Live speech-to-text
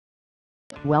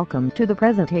Welcome to the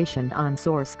presentation on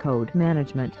source code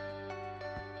management.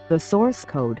 The source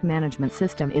code management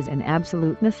system is an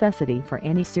absolute necessity for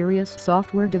any serious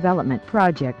software development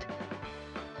project.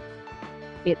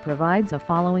 It provides the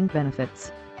following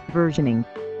benefits: versioning,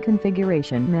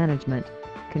 configuration management,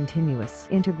 continuous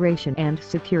integration and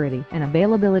security and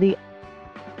availability.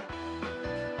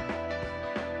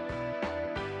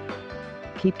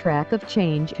 Keep track of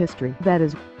change history, that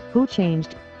is, who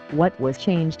changed, what was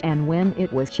changed and when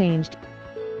it was changed.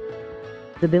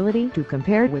 The ability to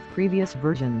compare with previous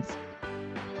versions.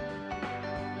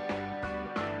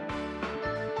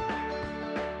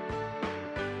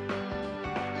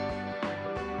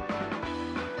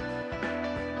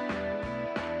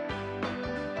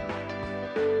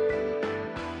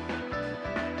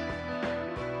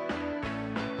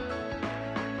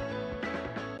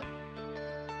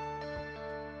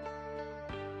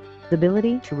 The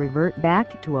ability to revert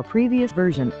back to a previous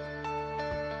version.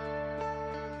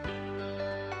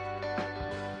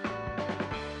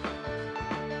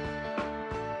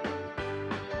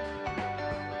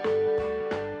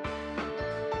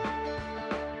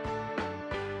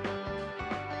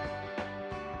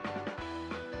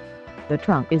 The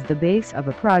trunk is the base of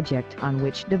a project on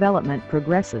which development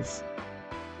progresses.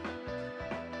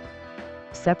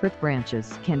 Separate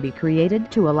branches can be created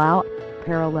to allow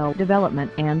parallel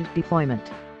development and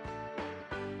deployment.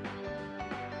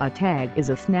 A tag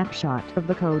is a snapshot of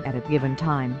the code at a given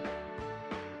time.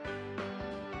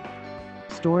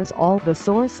 Stores all the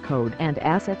source code and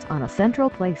assets on a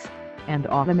central place, and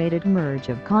automated merge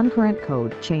of concurrent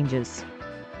code changes.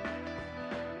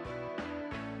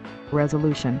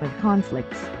 Resolution of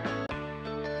conflicts.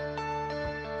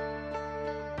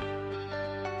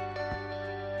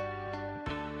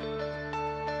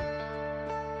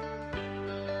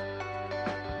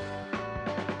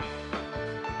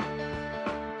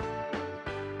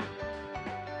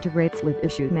 Integrates with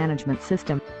issue management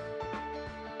system.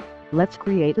 Let's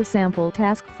create a sample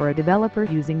task for a developer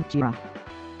using Jira.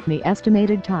 The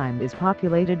estimated time is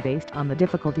populated based on the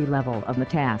difficulty level of the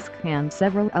task and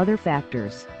several other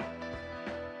factors.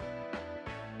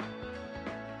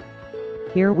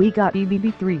 Here we got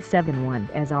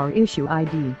EBB371 as our issue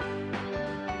ID.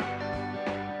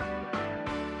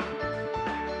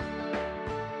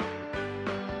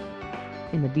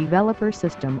 In the developer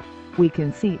system, we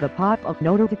can see the pop-up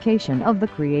notification of the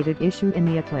created issue in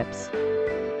the Eclipse.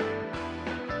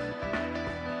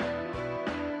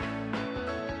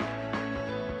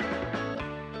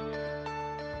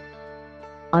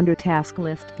 Under Task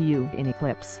List view in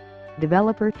Eclipse,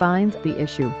 developer finds the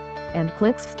issue and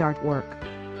clicks Start Work.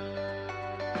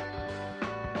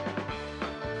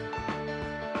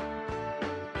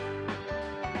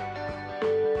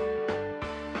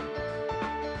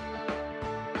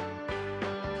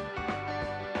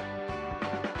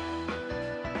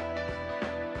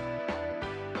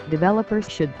 Developers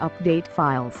should update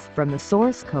files from the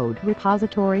source code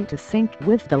repository to sync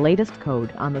with the latest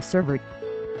code on the server.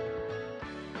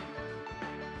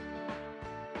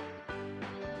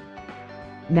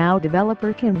 Now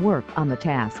developer can work on the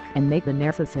task and make the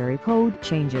necessary code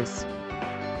changes.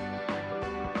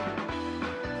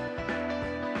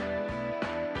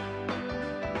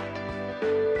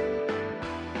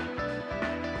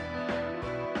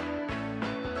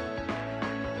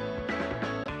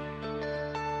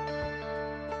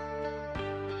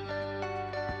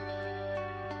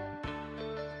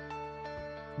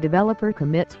 Developer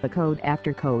commits the code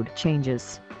after code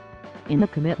changes. In the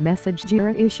commit message,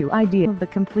 Jira issue ID of the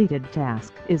completed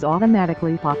task is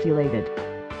automatically populated.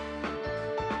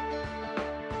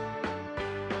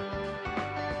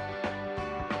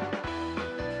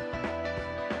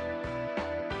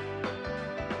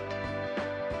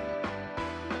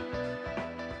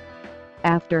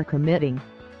 After committing,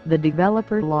 the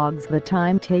developer logs the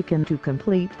time taken to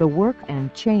complete the work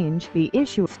and change the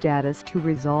issue status to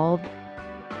resolved.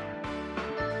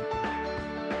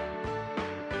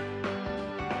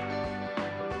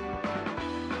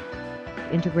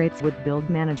 Integrates with build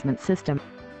management system.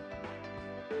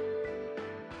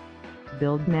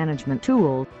 Build management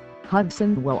tool,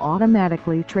 Hudson will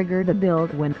automatically trigger the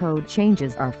build when code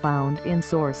changes are found in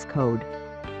source code.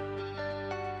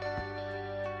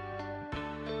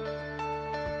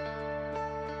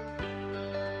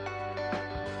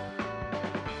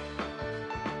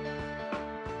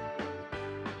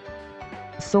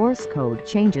 Source code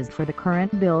changes for the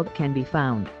current build can be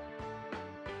found.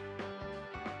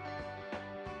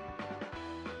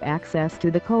 Access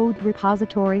to the code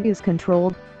repository is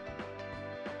controlled.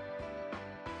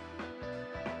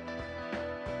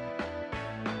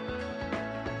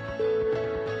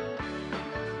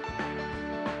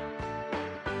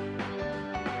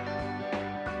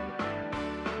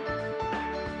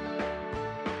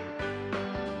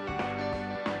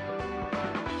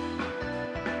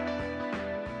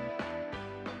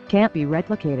 can't be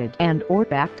replicated and or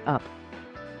backed up.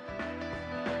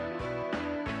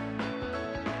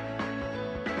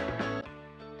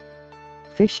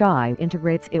 Fisheye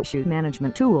integrates issue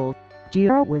management tool,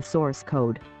 Jira, with source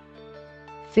code.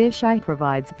 Fisheye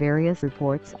provides various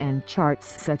reports and charts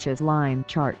such as line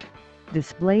chart,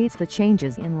 displays the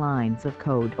changes in lines of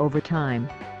code over time.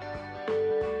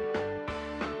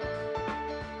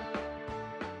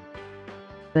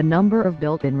 The number of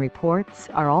built-in reports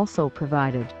are also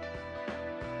provided.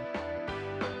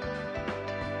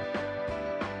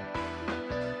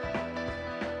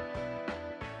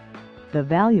 The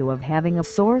value of having a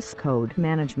source code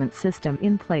management system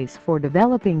in place for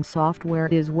developing software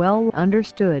is well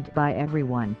understood by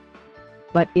everyone.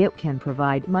 But it can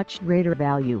provide much greater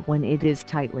value when it is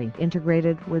tightly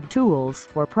integrated with tools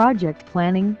for project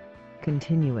planning,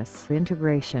 continuous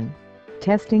integration,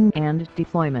 testing and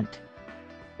deployment.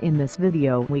 In this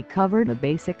video we cover the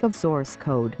basics of source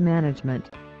code management,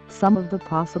 some of the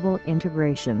possible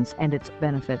integrations and its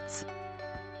benefits.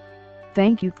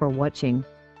 Thank you for watching.